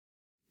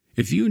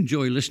If you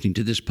enjoy listening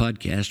to this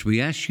podcast, we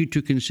ask you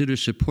to consider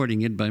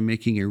supporting it by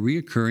making a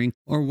recurring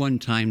or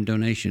one-time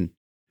donation.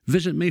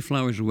 Visit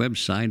Mayflower's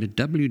website at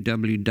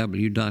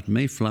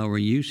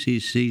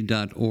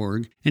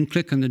www.mayflowerucc.org and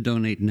click on the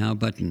Donate Now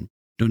button.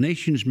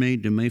 Donations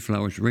made to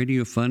Mayflower's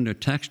Radio Fund are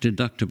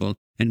tax-deductible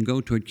and go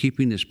toward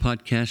keeping this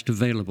podcast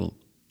available.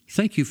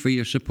 Thank you for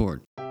your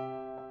support.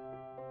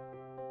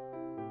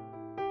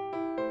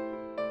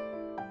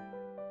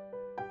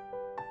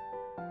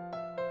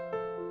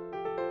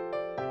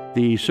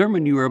 The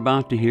sermon you are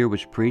about to hear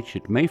was preached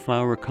at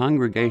Mayflower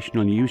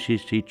Congregational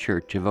UCC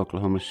Church of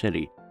Oklahoma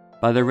City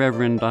by the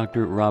Reverend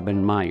Dr.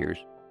 Robin Myers,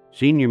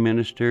 senior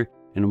minister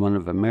in one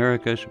of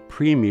America's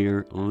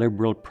premier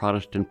liberal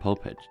Protestant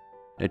pulpits.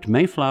 At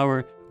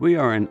Mayflower, we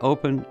are an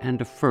open and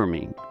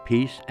affirming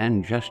peace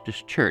and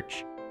justice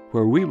church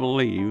where we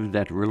believe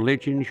that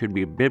religion should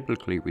be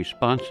biblically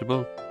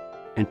responsible,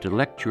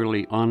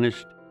 intellectually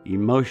honest,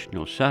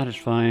 emotionally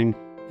satisfying,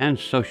 and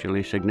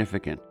socially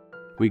significant.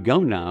 We go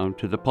now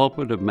to the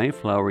pulpit of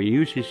Mayflower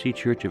UCC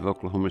Church of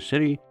Oklahoma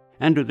City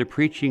under the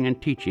preaching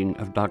and teaching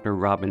of Dr.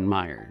 Robin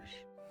Myers.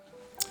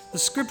 The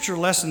scripture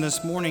lesson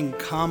this morning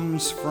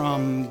comes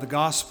from the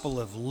Gospel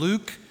of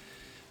Luke.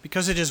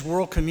 Because it is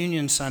World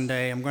Communion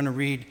Sunday, I'm going to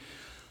read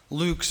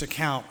Luke's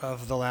account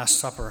of the Last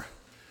Supper.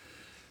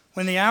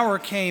 When the hour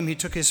came, he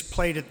took his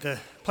place at the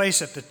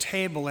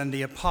table and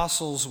the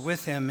apostles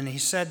with him, and he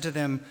said to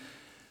them,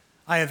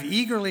 I have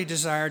eagerly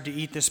desired to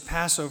eat this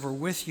Passover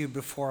with you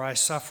before I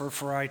suffer,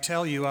 for I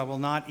tell you, I will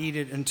not eat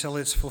it until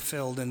it's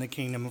fulfilled in the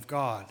kingdom of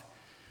God.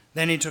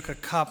 Then he took a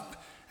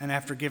cup, and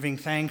after giving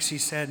thanks, he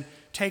said,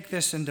 Take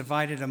this and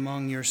divide it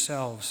among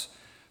yourselves.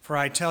 For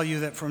I tell you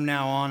that from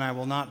now on I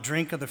will not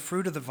drink of the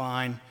fruit of the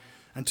vine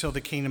until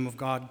the kingdom of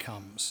God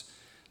comes.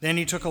 Then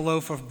he took a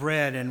loaf of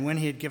bread, and when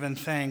he had given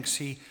thanks,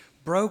 he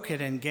broke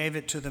it and gave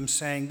it to them,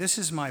 saying, This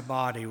is my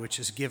body, which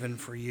is given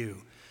for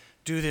you.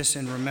 Do this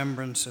in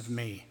remembrance of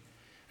me.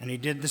 And he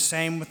did the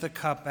same with the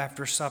cup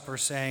after supper,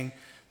 saying,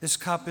 This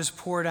cup is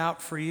poured out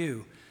for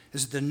you,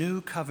 is the new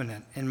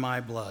covenant in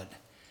my blood.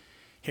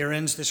 Here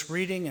ends this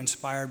reading,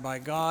 inspired by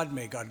God.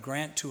 May God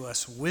grant to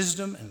us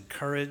wisdom and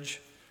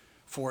courage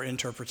for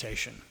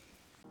interpretation.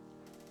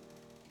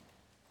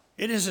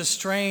 It is a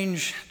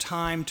strange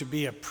time to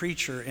be a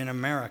preacher in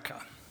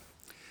America,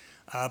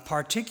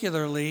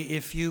 particularly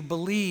if you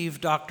believe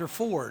Dr.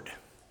 Ford.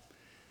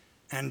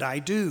 And I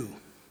do,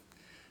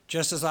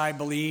 just as I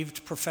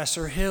believed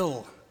Professor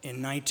Hill in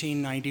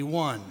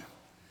 1991.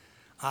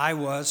 I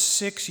was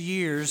 6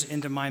 years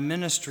into my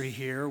ministry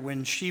here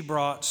when she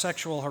brought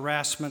sexual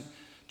harassment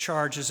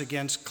charges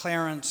against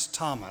Clarence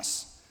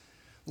Thomas.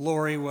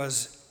 Lori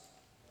was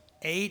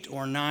 8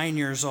 or 9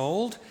 years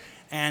old,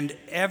 and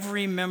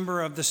every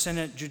member of the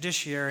Senate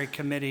Judiciary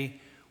Committee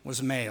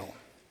was male.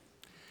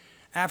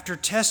 After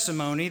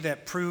testimony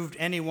that proved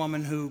any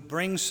woman who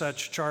brings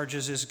such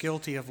charges is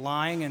guilty of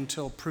lying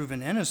until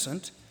proven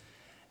innocent,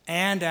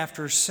 and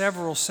after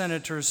several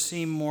senators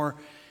seemed more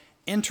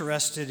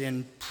interested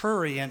in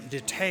prurient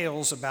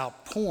details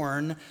about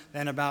porn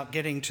than about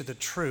getting to the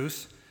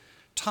truth,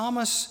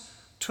 Thomas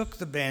took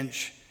the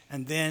bench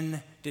and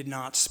then did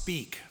not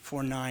speak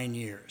for 9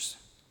 years.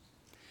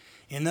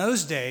 In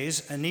those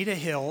days, Anita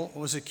Hill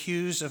was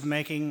accused of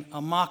making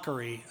a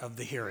mockery of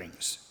the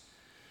hearings.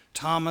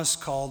 Thomas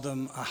called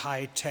them a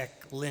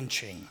high-tech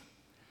lynching.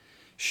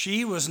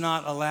 She was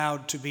not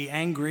allowed to be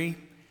angry.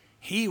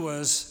 He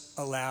was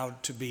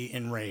allowed to be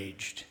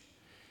enraged.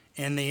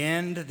 In the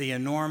end, the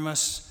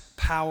enormous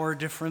power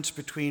difference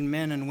between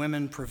men and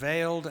women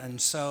prevailed, and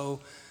so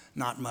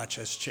not much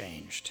has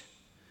changed.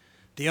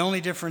 The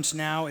only difference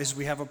now is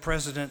we have a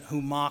president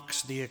who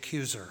mocks the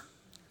accuser.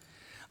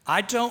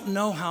 I don't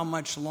know how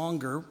much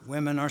longer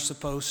women are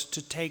supposed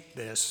to take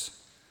this,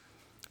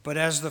 but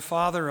as the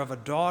father of a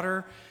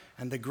daughter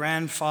and the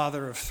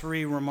grandfather of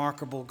 3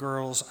 remarkable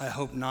girls, I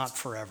hope not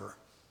forever.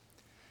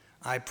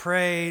 I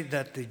pray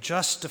that the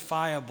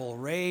justifiable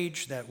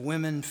rage that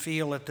women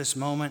feel at this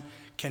moment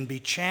can be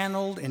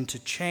channeled into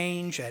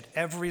change at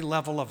every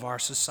level of our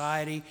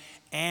society,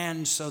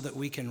 and so that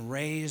we can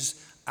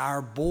raise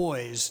our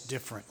boys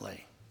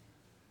differently.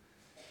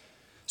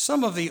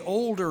 Some of the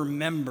older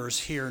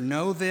members here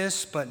know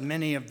this, but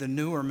many of the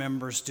newer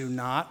members do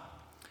not.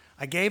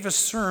 I gave a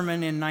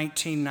sermon in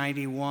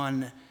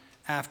 1991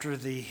 after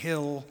the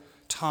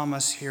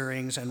Hill-Thomas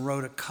hearings and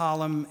wrote a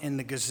column in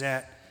the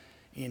Gazette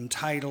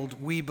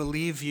entitled, We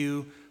Believe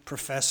You,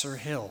 Professor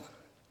Hill.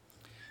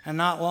 And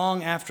not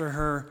long after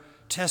her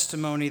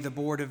testimony, the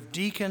Board of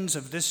Deacons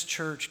of this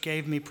church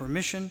gave me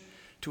permission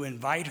to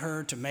invite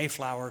her to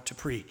Mayflower to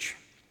preach.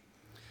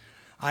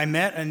 I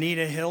met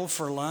Anita Hill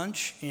for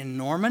lunch in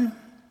Norman,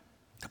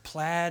 the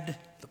Plaid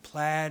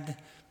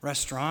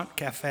restaurant,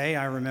 cafe,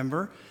 I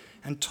remember,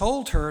 and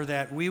told her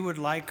that we would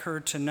like her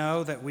to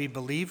know that we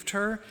believed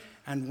her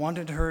and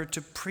wanted her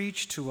to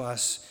preach to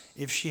us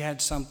if she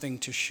had something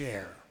to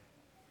share.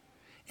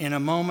 In a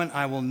moment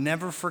I will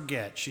never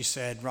forget, she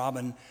said,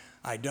 Robin,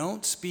 I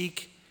don't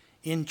speak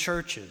in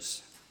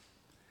churches.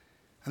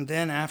 And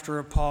then after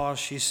a pause,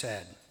 she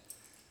said,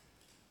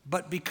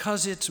 but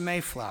because it's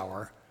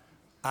Mayflower,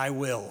 I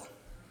will.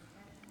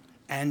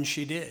 And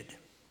she did.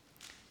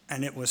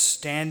 And it was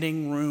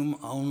standing room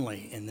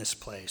only in this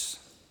place.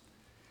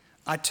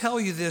 I tell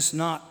you this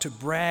not to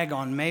brag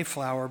on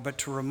Mayflower, but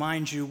to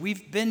remind you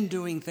we've been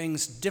doing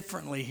things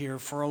differently here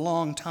for a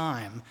long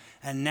time,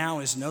 and now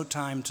is no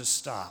time to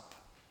stop.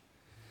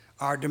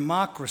 Our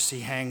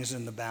democracy hangs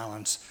in the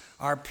balance.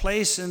 Our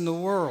place in the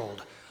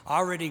world,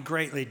 already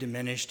greatly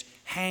diminished,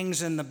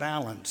 hangs in the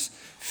balance.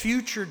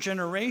 Future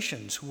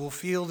generations who will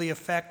feel the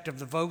effect of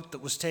the vote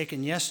that was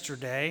taken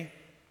yesterday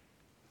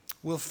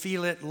will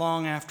feel it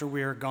long after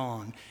we are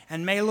gone,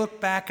 and may look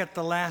back at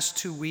the last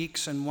 2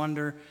 weeks and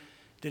wonder,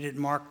 did it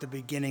mark the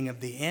beginning of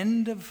the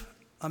end of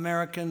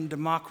American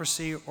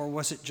democracy, or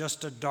was it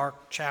just a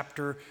dark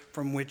chapter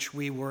from which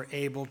we were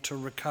able to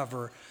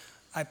recover?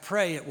 I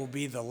pray it will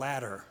be the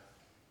latter.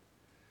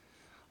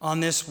 On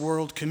this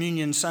World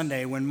Communion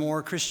Sunday, when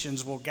more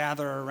Christians will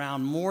gather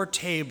around more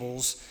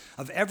tables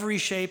of every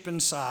shape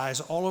and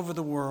size all over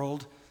the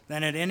world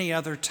than at any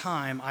other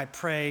time, I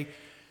pray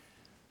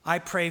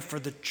for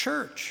the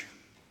church,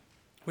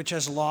 which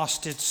has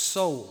lost its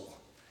soul,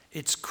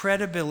 its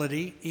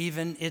credibility,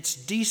 even its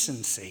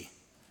decency.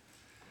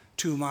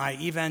 To my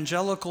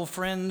evangelical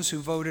friends who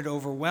voted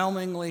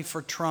overwhelmingly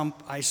for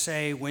Trump, I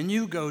say, when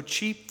you go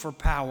cheap for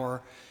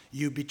power,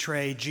 you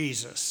betray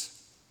Jesus.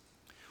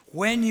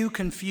 When you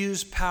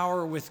confuse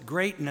power with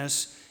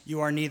greatness,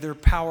 you are neither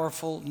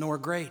powerful nor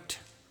great.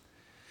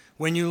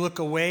 When you look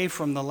away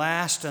from the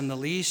last and the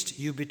least,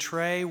 you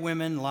betray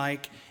women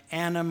like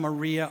Anna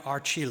Maria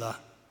Archila,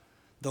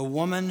 the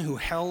woman who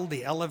held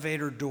the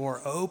elevator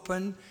door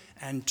open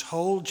and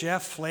told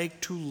Jeff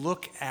Flake to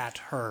look at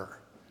her,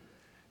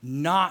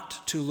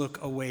 not to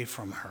look away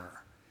from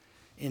her.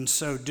 In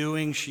so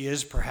doing, she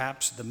is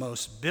perhaps the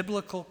most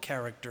biblical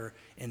character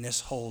in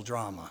this whole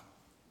drama.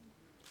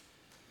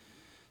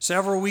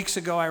 Several weeks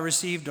ago, I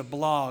received a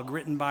blog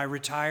written by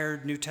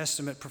retired New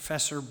Testament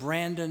professor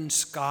Brandon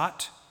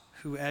Scott,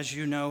 who, as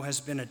you know, has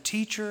been a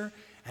teacher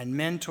and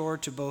mentor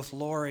to both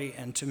Lori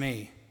and to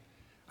me.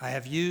 I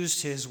have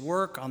used his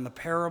work on the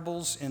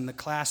parables in the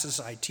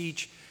classes I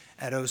teach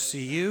at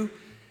OCU,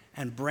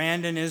 and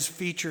Brandon is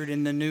featured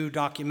in the new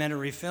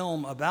documentary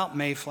film about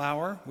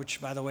Mayflower, which,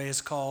 by the way,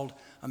 is called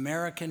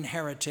American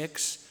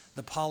Heretics,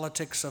 The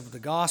Politics of the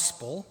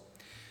Gospel,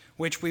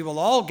 which we will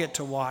all get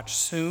to watch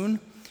soon.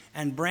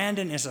 And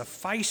Brandon is a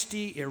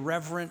feisty,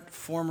 irreverent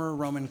former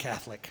Roman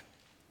Catholic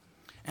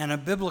and a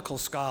biblical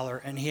scholar,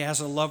 and he has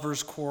a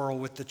lover's quarrel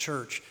with the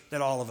church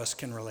that all of us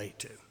can relate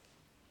to.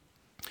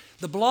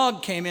 The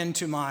blog came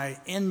into my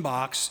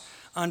inbox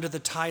under the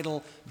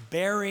title,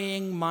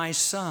 Burying My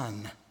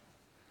Son.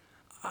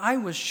 I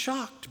was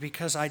shocked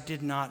because I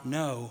did not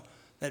know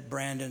that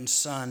Brandon's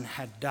son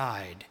had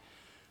died.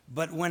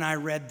 But when I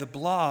read the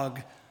blog,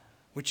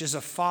 which is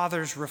a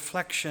father's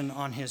reflection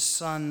on his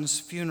son's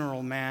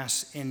funeral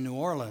mass in New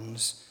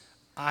Orleans,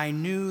 I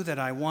knew that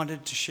I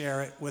wanted to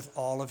share it with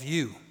all of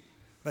you,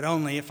 but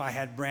only if I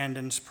had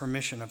Brandon's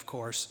permission, of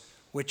course,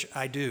 which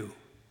I do.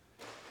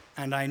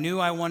 And I knew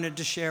I wanted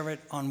to share it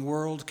on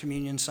World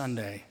Communion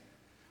Sunday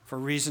for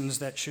reasons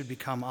that should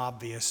become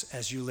obvious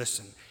as you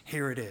listen.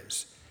 Here it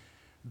is.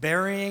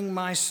 Burying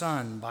My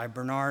Son by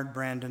Bernard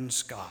Brandon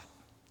Scott.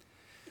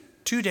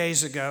 2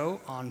 days ago,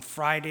 on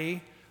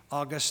Friday,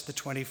 August the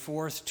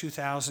 24th,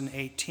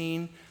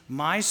 2018,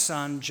 my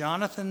son,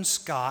 Jonathan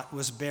Scott,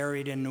 was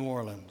buried in New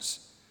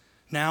Orleans.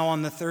 Now,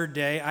 on the third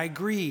day, I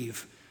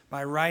grieve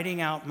by writing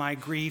out my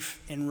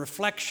grief in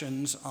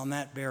reflections on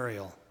that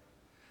burial.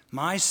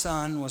 My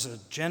son was a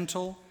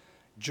gentle,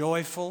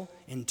 joyful,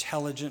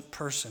 intelligent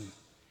person.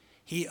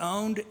 He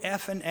owned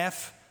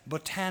F&F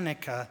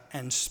Botanica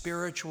and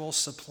Spiritual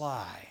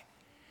Supply.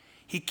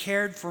 He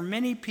cared for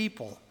many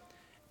people,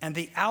 and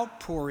the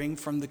outpouring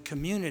from the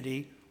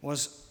community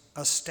was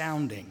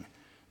astounding.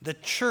 The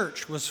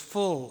church was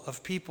full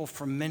of people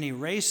from many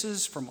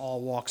races, from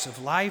all walks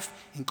of life,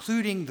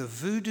 including the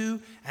Voodoo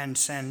and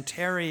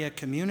Santeria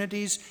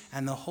communities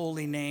and the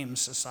Holy Name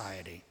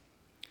Society.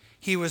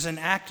 He was an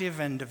active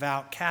and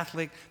devout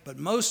Catholic, but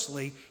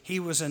mostly he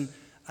was an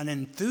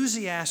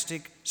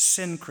enthusiastic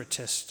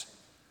syncretist.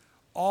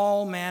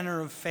 All manner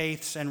of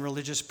faiths and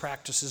religious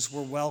practices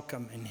were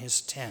welcome in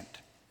his tent.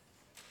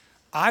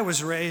 I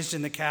was raised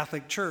in the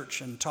Catholic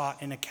Church and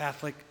taught in a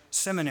Catholic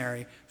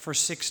seminary for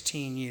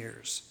 16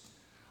 years.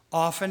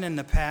 Often in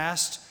the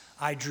past,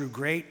 I drew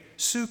great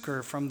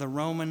succor from the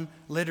Roman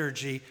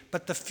liturgy,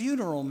 but the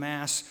funeral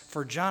mass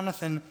for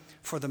Jonathan,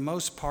 for the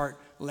most part,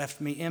 left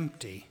me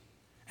empty,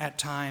 at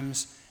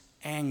times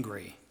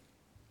angry.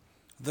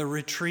 The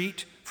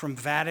retreat from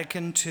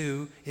Vatican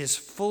II is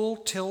full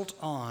tilt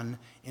on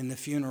in the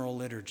funeral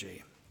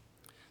liturgy.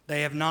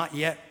 They have not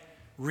yet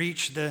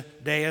reached the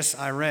Dies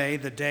Irae,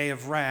 the day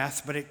of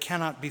wrath, but it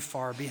cannot be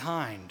far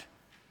behind.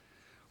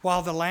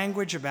 While the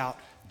language about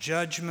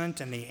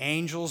judgment and the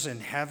angels in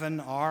heaven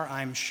are,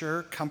 I'm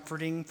sure,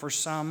 comforting for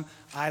some,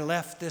 I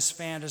left this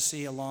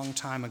fantasy a long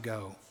time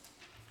ago.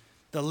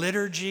 The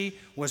liturgy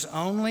was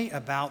only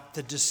about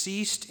the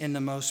deceased in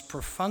the most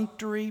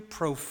perfunctory,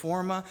 pro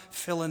forma,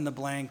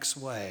 fill-in-the-blanks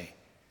way.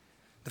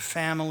 The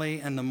family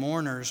and the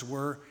mourners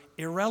were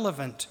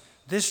irrelevant.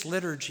 This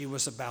liturgy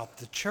was about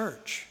the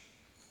church.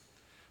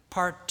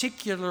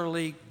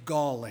 Particularly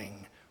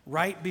galling,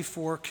 right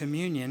before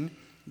communion,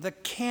 the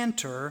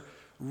cantor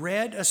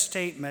read a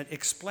statement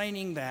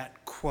explaining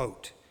that,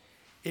 quote,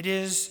 "It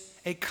is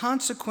a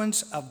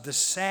consequence of the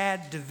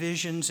sad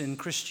divisions in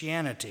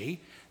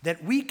Christianity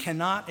that we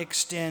cannot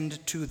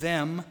extend to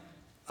them,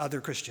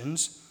 other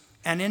Christians,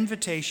 an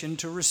invitation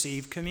to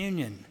receive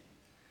communion.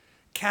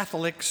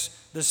 Catholics,"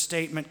 the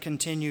statement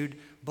continued,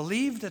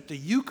 "believe that the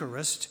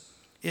Eucharist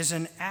is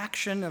an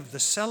action of the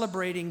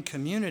celebrating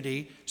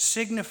community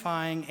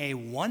signifying a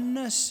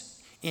oneness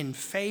in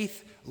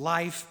faith,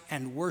 life,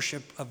 and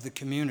worship of the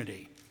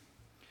community.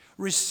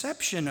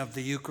 Reception of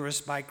the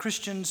Eucharist by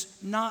Christians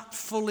not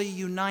fully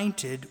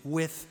united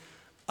with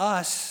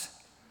us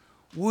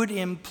would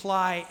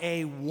imply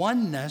a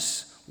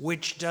oneness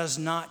which does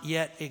not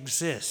yet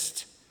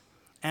exist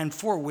and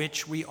for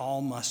which we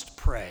all must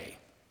pray."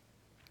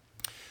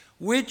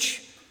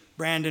 Which,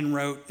 Brandon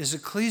wrote, is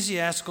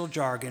ecclesiastical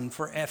jargon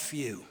for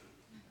FU,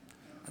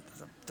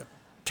 the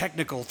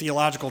technical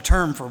theological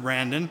term for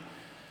Brandon.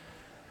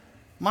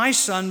 "My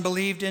son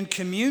believed in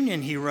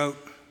communion," he wrote,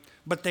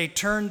 "but they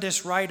turned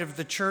this rite of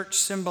the church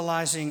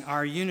symbolizing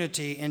our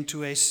unity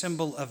into a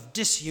symbol of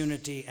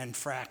disunity and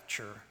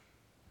fracture.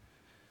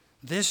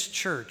 This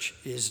church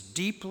is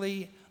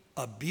deeply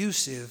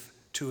abusive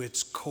to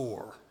its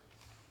core."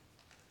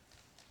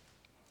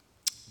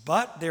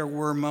 But there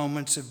were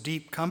moments of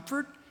deep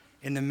comfort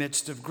in the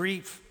midst of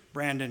grief,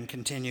 Brandon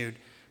continued.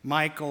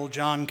 Michael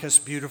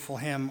Johnkus' beautiful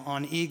hymn,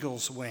 "On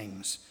Eagle's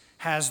Wings,"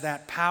 has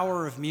that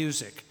power of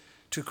music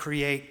to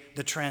create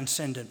the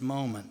transcendent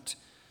moment.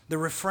 The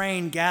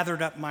refrain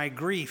gathered up my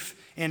grief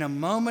in a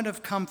moment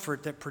of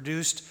comfort that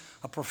produced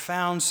a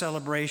profound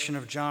celebration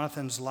of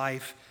Jonathan's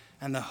life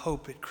and the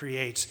hope it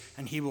creates.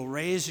 "And he will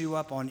raise you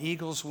up on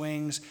eagle's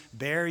wings,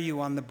 bear you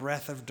on the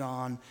breath of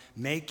dawn,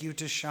 make you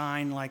to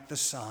shine like the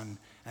sun,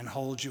 and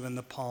hold you in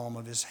the palm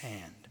of his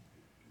hand."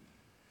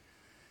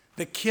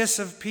 The kiss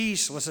of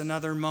peace was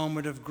another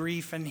moment of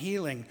grief and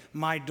healing.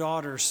 My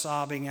daughter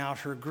sobbing out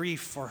her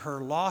grief for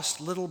her lost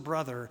little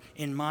brother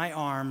in my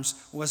arms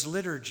was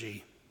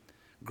liturgy,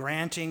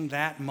 granting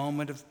that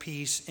moment of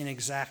peace in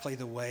exactly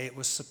the way it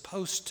was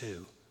supposed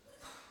to.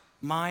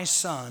 My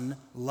son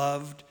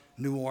loved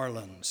New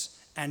Orleans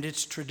and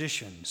its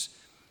traditions,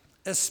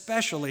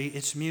 especially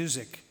its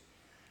music.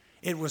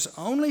 It was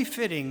only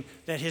fitting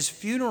that his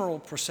funeral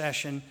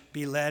procession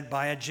be led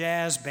by a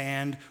jazz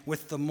band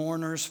with the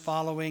mourners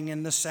following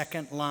in the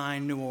second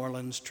line New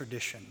Orleans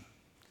tradition.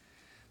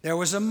 There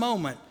was a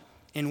moment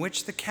in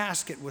which the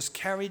casket was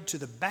carried to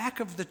the back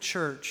of the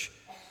church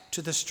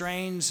to the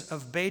strains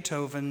of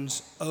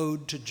Beethoven's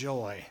Ode to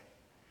Joy.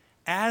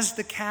 As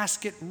the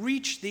casket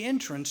reached the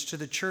entrance to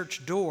the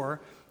church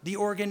door, the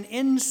organ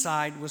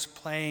inside was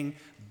playing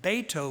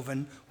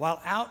Beethoven,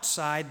 while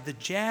outside the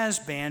jazz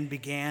band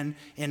began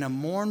in a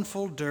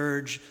mournful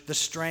dirge the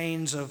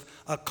strains of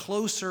A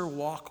Closer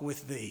Walk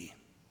with Thee.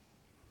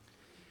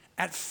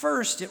 At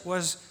first it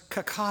was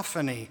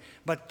cacophony,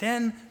 but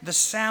then the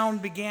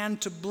sound began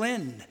to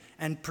blend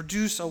and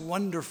produce a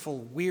wonderful,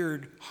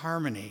 weird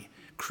harmony,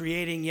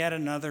 creating yet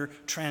another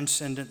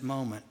transcendent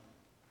moment.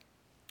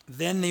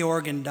 Then the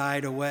organ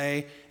died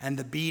away and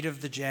the beat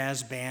of the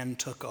jazz band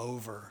took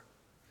over.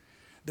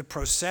 The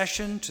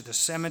procession to the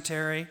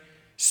cemetery,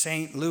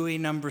 St. Louis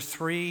No.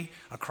 3,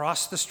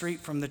 across the street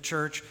from the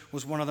church,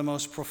 was one of the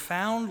most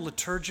profound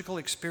liturgical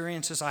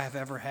experiences I have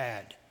ever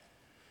had.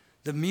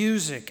 The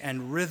music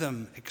and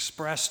rhythm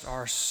expressed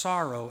our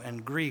sorrow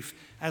and grief,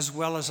 as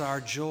well as our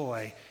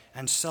joy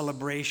and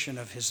celebration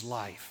of his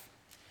life.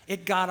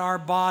 It got our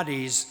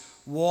bodies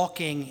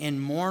walking in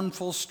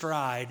mournful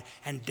stride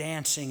and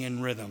dancing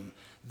in rhythm.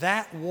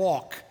 That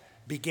walk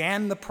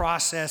began the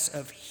process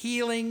of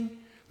healing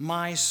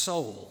my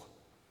soul.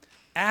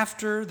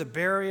 After the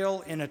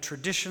burial in a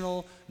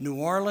traditional New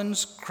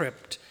Orleans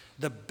crypt,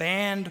 the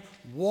band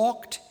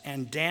walked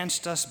and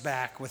danced us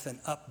back with an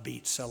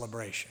upbeat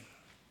celebration.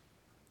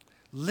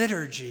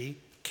 Liturgy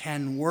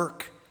can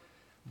work,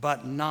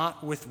 but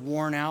not with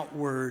worn-out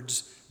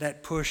words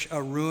that push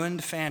a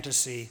ruined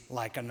fantasy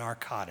like a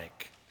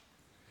narcotic.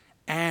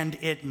 And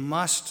it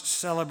must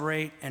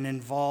celebrate and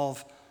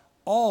involve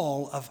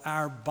all of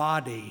our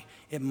body.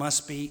 It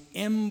must be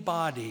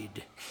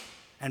embodied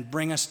and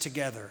bring us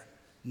together,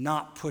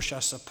 not push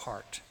us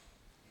apart.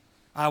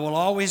 I will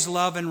always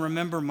love and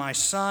remember my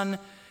son,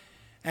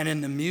 and in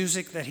the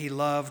music that he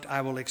loved,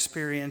 I will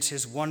experience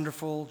his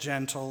wonderful,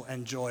 gentle,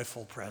 and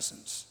joyful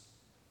presence.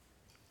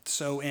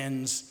 So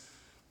ends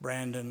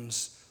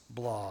Brandon's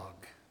blog.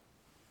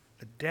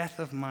 The death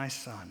of my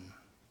son,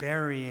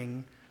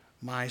 burying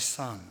my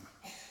son.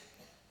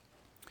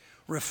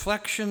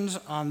 Reflections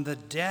on the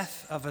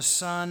death of a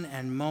son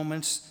and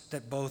moments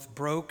that both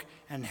broke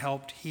and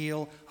helped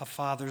heal a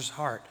father's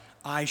heart.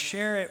 I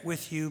share it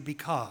with you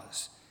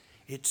because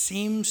it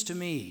seems to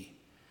me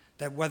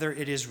that whether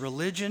it is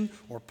religion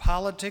or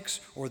politics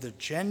or the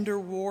gender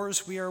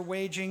wars we are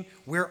waging,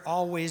 we're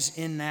always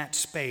in that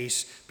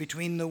space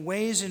between the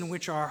ways in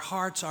which our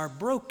hearts are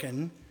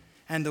broken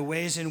and the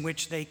ways in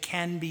which they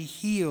can be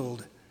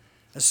healed,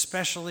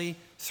 especially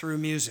through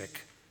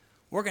music.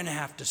 We're going to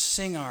have to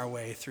sing our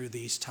way through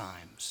these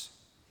times.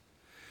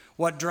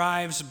 What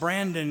drives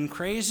Brandon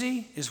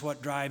crazy is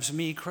what drives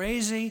me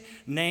crazy,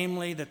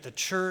 namely that the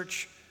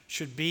church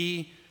should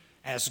be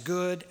as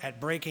good at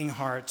breaking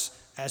hearts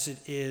as it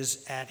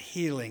is at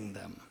healing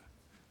them.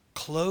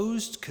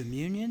 Closed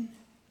communion?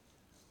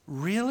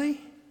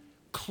 Really?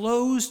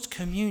 Closed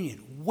communion.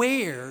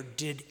 Where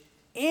did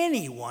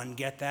anyone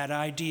get that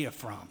idea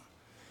from?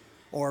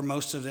 Or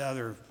most of the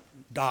other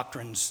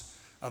doctrines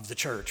of the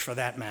church, for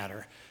that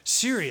matter.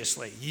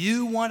 Seriously,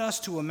 you want us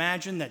to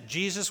imagine that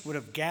Jesus would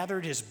have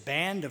gathered his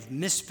band of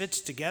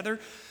misfits together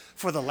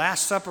for the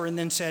Last Supper and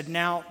then said,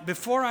 now,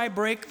 before I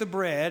break the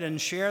bread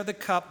and share the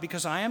cup,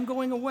 because I am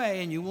going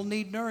away and you will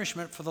need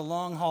nourishment for the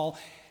long haul,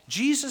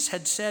 Jesus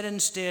had said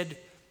instead,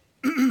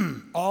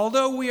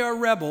 although we are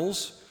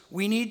rebels,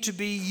 we need to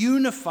be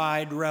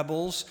unified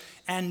rebels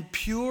and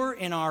pure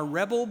in our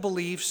rebel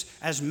beliefs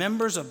as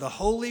members of the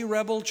Holy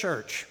Rebel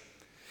Church.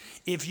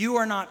 If you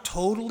are not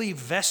totally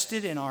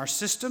vested in our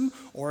system,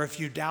 or if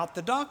you doubt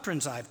the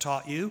doctrines I've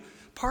taught you,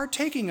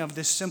 partaking of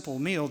this simple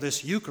meal,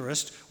 this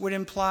Eucharist, would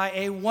imply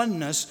a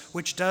oneness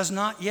which does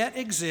not yet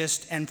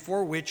exist and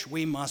for which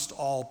we must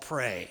all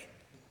pray.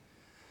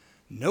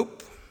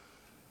 Nope.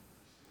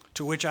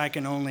 To which I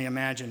can only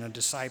imagine a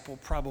disciple,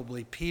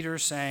 probably Peter,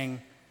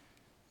 saying,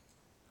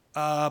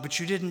 but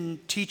you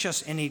didn't teach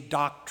us any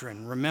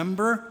doctrine,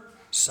 remember?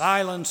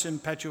 Silence,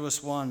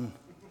 impetuous one.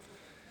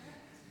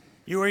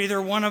 You are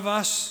either one of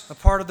us, a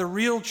part of the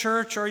real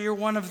church, or you're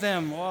one of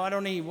them. Well,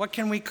 what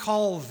can we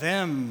call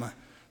them?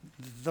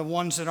 The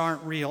ones that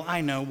aren't real.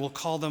 I know, we'll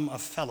call them a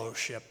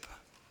fellowship,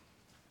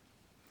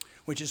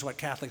 which is what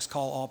Catholics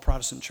call all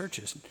Protestant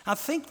churches. Now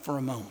think for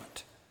a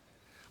moment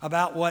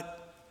about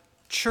what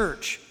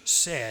church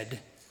said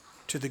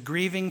to the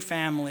grieving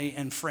family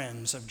and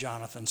friends of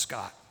Jonathan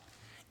Scott.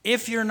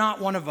 If you're not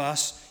one of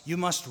us, you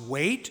must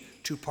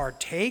wait to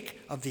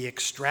partake of the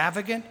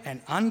extravagant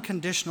and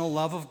unconditional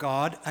love of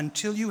God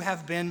until you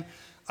have been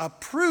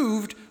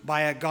approved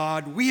by a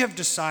God we have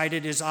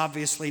decided is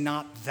obviously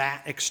not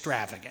that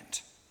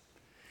extravagant,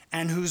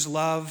 and whose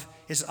love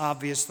is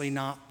obviously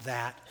not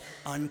that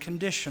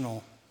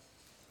unconditional.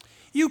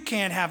 You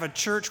can't have a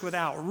church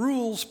without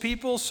rules,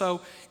 people,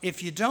 so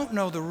if you don't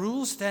know the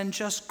rules, then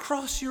just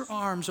cross your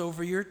arms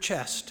over your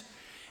chest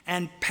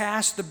and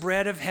pass the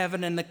bread of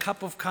heaven and the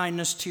cup of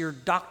kindness to your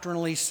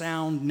doctrinally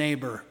sound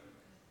neighbor.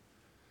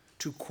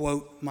 To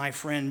quote my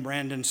friend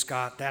Brandon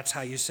Scott, that's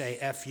how you say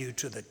F you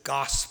to the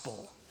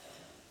gospel.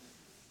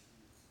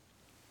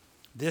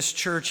 This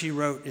church, he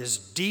wrote, is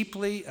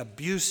deeply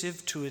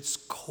abusive to its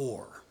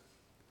core.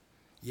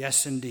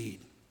 Yes,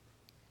 indeed.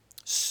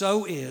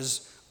 So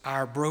is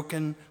our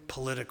broken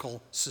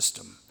political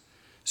system.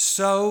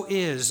 So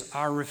is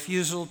our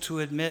refusal to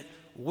admit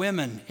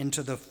women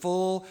into the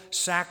full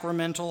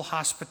sacramental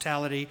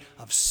hospitality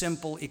of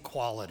simple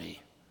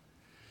equality.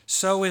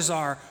 So is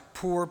our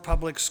poor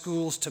public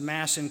schools to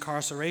mass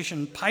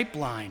incarceration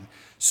pipeline.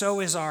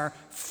 So is our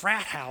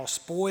frat house,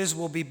 boys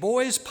will be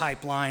boys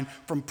pipeline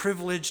from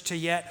privilege to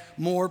yet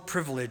more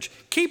privilege.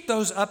 Keep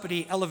those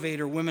uppity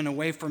elevator women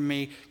away from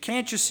me.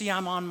 Can't you see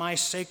I'm on my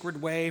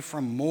sacred way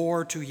from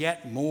more to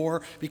yet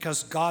more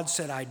because God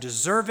said I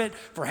deserve it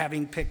for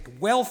having picked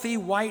wealthy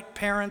white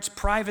parents,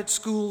 private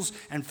schools,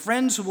 and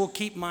friends who will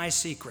keep my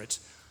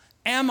secrets.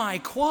 Am I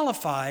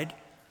qualified?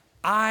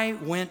 I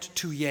went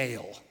to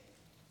Yale.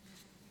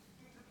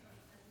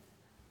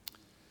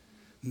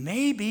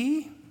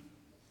 Maybe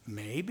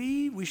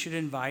we should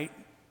invite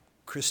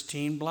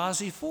Christine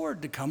Blasey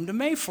Ford to come to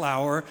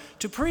Mayflower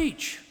to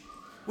preach.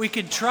 We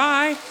could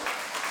try.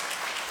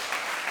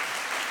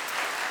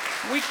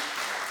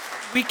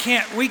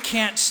 We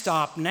can't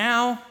stop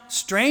now.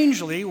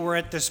 Strangely, we're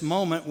at this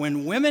moment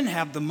when women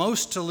have the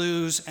most to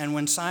lose and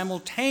when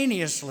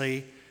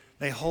simultaneously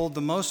they hold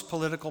the most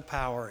political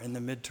power in the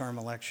midterm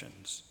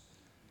elections.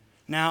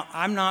 Now,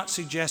 I'm not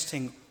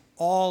suggesting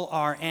all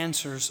our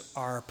answers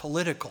are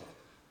political.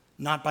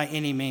 Not by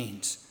any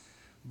means.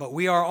 But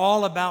we are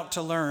all about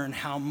to learn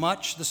how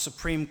much the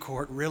Supreme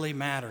Court really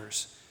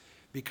matters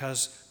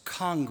because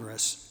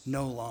Congress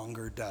no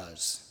longer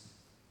does.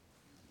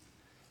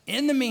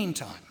 In the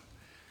meantime,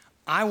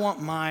 I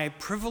want my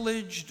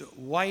privileged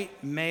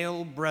white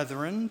male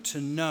brethren to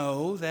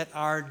know that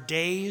our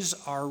days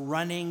are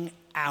running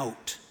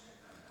out.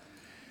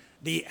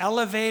 The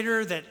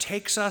elevator that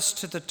takes us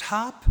to the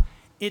top,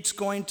 it's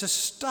going to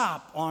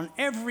stop on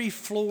every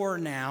floor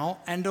now,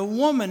 and a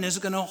woman is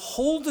going to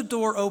hold the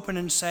door open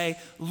and say,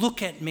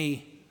 "Look at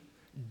me.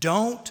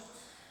 Don't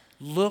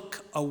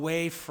look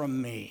away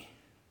from me."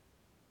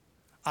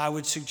 I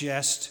would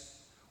suggest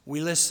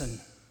we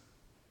listen.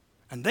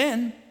 And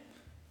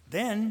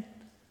then,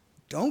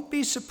 don't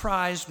be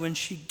surprised when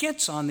she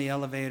gets on the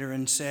elevator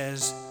and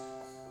says,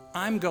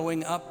 "I'm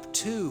going up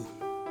too."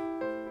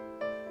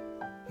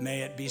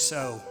 May it be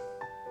so.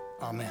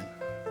 Amen.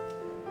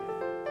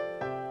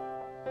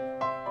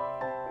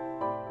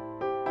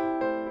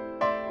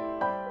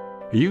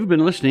 You've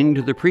been listening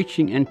to the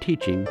preaching and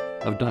teaching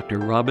of Dr.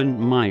 Robin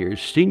Myers,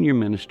 Senior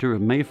Minister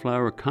of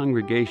Mayflower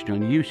Congregational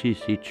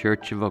UCC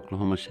Church of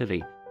Oklahoma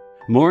City.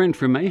 More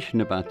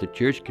information about the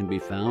church can be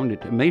found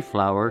at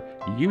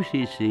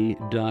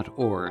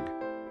mayflowerucc.org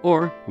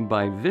or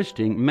by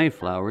visiting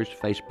Mayflower's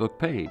Facebook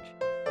page.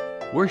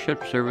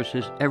 Worship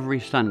services every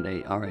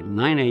Sunday are at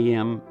 9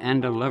 a.m.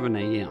 and 11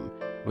 a.m.,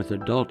 with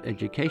adult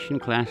education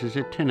classes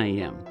at 10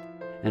 a.m.,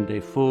 and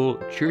a full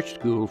church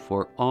school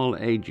for all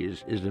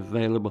ages is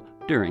available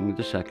during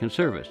the second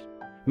service.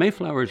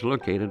 Mayflower is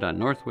located on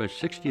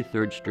Northwest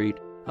 63rd Street,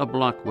 a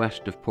block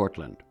west of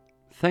Portland.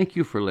 Thank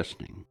you for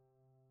listening.